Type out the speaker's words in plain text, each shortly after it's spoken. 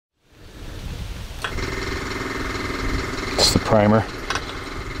It's the primer,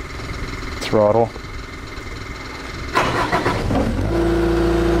 throttle.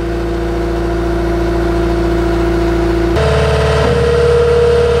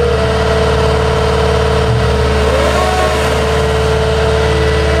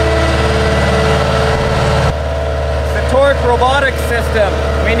 Torc Robotics system.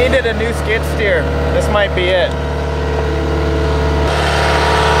 We needed a new skid steer. This might be it.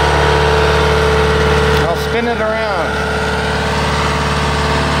 I'll spin it around.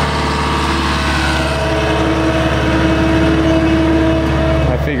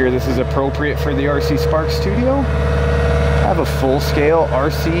 I figure this is appropriate for the RCSparks Studio. I have a full-scale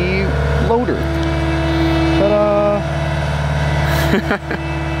RC loader. Ta-da!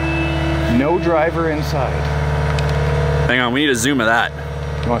 No driver inside. Hang on, we need a zoom of that.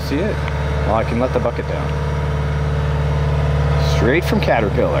 You want to see it? Well, I can let the bucket down. Straight from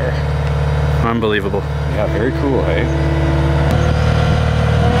Caterpillar. Unbelievable. Yeah, very cool, eh?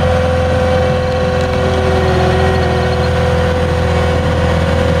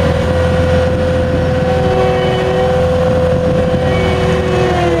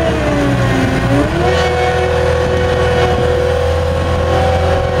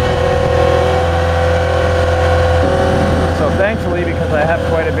 Thankfully, because I have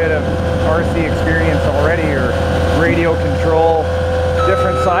quite a bit of RC experience already, or radio control,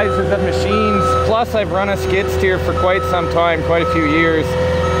 different sizes of machines, plus I've run a skid steer for quite some time, quite a few years.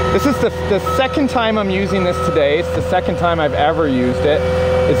 This is the second time I'm using this today. It's the second time I've ever used it.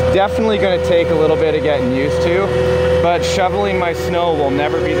 It's definitely going to take a little bit of getting used to, but shoveling my snow will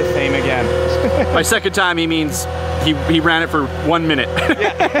never be the same again. By second time, he means he ran it for 1 minute.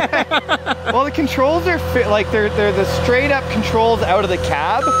 Yeah. Well, the controls are they're the straight up controls out of the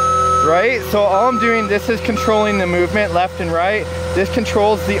cab, right? So all I'm doing, this is controlling the movement left and right. This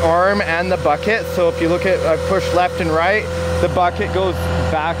controls the arm and the bucket. So if you look at, I push left and right, the bucket goes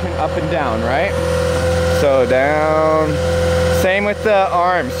back and up and down, right? So down. Same with the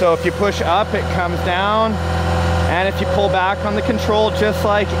arm. So if you push up, it comes down. And if you pull back on the control, just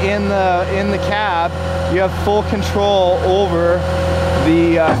like in the cab, you have full control over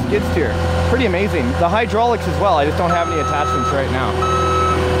the skid steer. Pretty amazing. The hydraulics as well. I just don't have any attachments right now.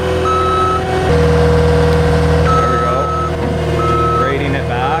 There we go. Grading it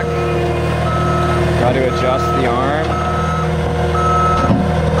back. Got to adjust the arm.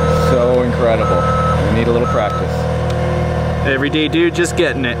 So incredible. We need a little practice. Everyday dude just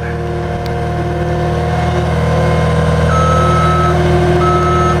getting it.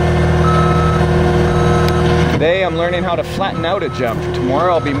 Today I'm learning how to flatten out a jump.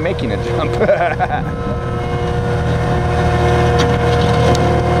 Tomorrow I'll be making a jump.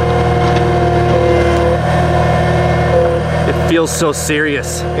 It feels so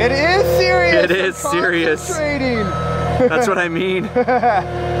serious. It is serious. It is serious. That's what I mean. There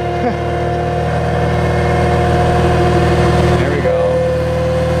we go.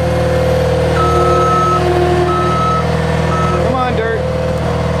 Come on, dirt.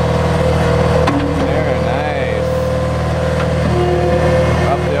 There, nice.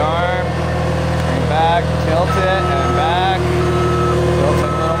 Up the arm, bring back, tilt it, and back. Tilt it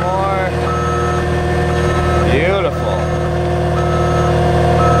a little more. Beautiful.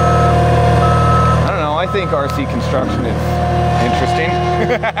 I don't know, I think RC construction is interesting.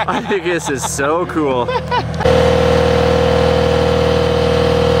 I think this is so cool.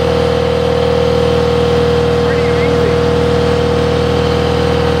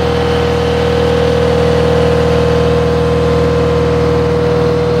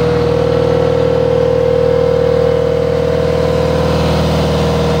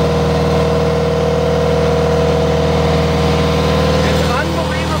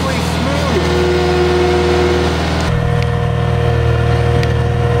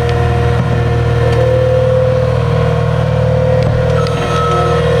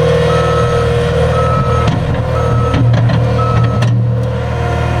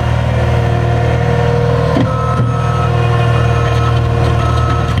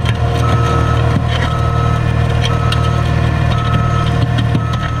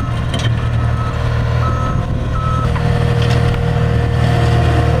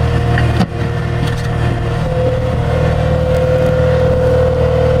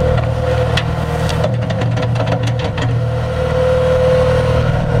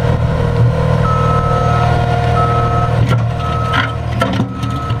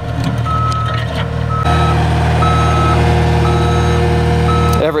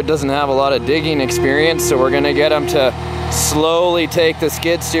 Doesn't have a lot of digging experience, so we're gonna get him to slowly take the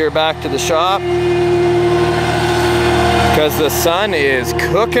skid steer back to the shop because the sun is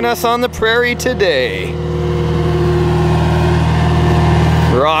cooking us on the prairie today.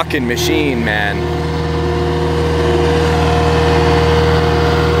 Rockin' machine, man.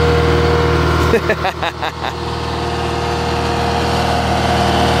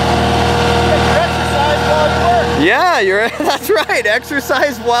 Yeah, that's right,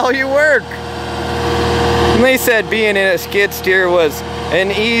 exercise while you work. And they said being in a skid steer was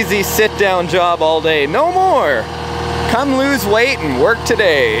an easy sit-down job all day. No more. Come lose weight and work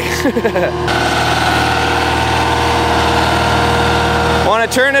today. Want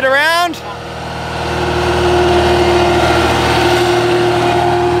to turn it around?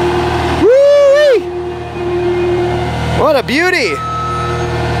 Woo-wee! What a beauty!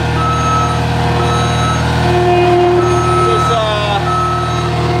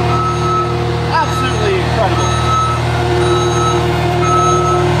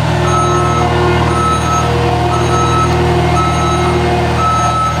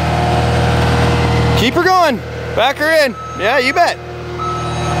 Keep her going. Back her in. Yeah, you bet.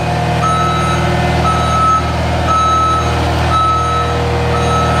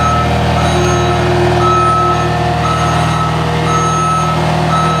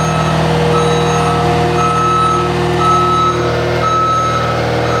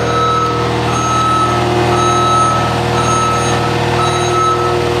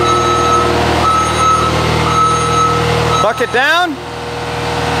 Bucket down.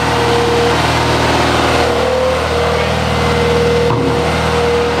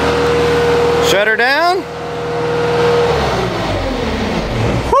 Shut her down. Woo,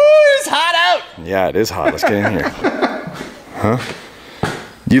 it's hot out. Yeah, it is hot. Let's get in here. Huh?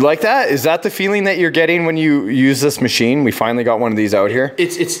 Do you like that? Is that the feeling that you're getting when you use this machine? We finally got one of these out here.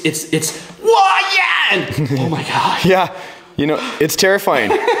 It's whoa, yeah! Oh my gosh. Yeah, you know, it's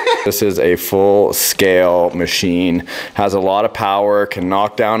terrifying. This is a full-scale machine, has a lot of power, can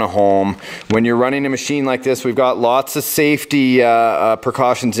knock down a home. When you're running a machine like this, we've got lots of safety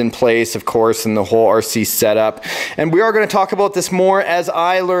precautions in place, of course, in the whole RC setup. And we are going to talk about this more as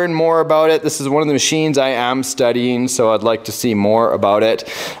I learn more about it. This is one of the machines I am studying, so I'd like to see more about it.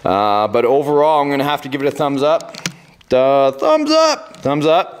 But overall, I'm going to have to give it a thumbs up. Thumbs up! Thumbs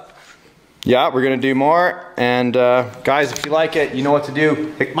up. Yeah, we're gonna do more, and guys, if you like it, you know what to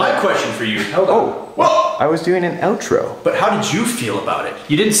do. My question for you. Hold on. Oh, whoa! I was doing an outro. But how did you feel about it?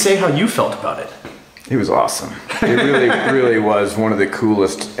 You didn't say how you felt about it. It was awesome. It really, really was one of the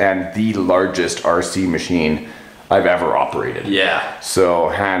coolest and the largest RC machine I've ever operated. Yeah. So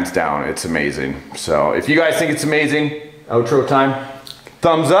hands down, it's amazing. So if you guys think it's amazing, outro time.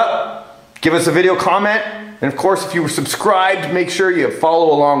 Thumbs up. Give us a video comment. And of course, if you were subscribed, make sure you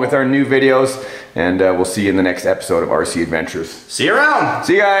follow along with our new videos. And we'll see you in the next episode of RC Adventures. See you around.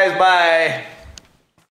 See you guys. Bye.